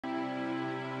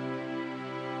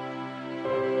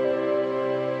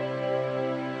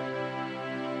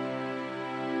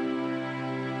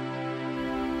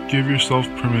Give yourself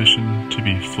permission to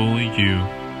be fully you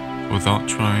without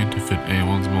trying to fit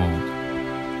anyone's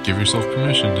mold. Give yourself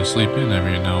permission to sleep in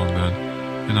every now and then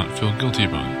and not feel guilty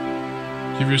about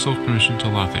it. Give yourself permission to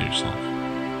laugh at yourself.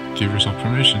 Give yourself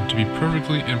permission to be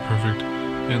perfectly imperfect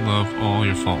and love all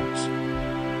your faults.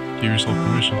 Give yourself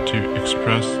permission to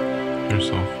express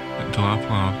yourself and to laugh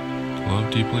loud, to love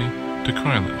deeply, to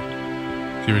cry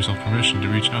loud. Give yourself permission to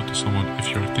reach out to someone if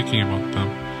you are thinking about them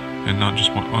and not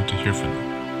just want to hear from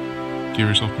them. Give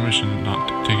yourself permission not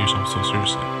to take yourself so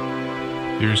seriously.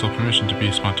 Give yourself permission to be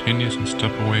spontaneous and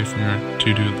step away from your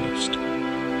to-do list.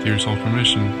 Give yourself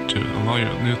permission to allow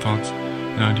your new thoughts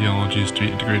and ideologies to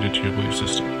be integrated to your belief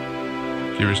system.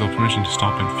 Give yourself permission to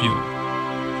stop and feel.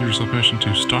 Give yourself permission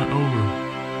to start over.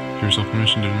 Give yourself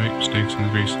permission to make mistakes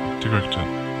and grace to correct them.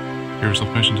 Give yourself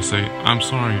permission to say, I'm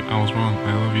sorry, I was wrong,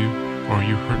 I love you, or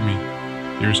you hurt me.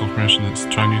 Give yourself permission to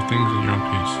try new things at your own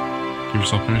pace. Give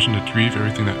yourself permission to grieve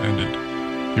everything that ended.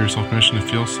 Give yourself permission to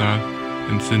feel sad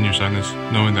and sit in your sadness,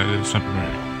 knowing that it is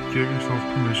temporary. Give yourself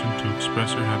permission to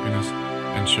express your happiness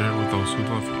and share it with those who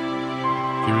love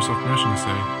you. Give yourself permission to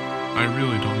say, I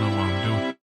really don't know what I'm doing.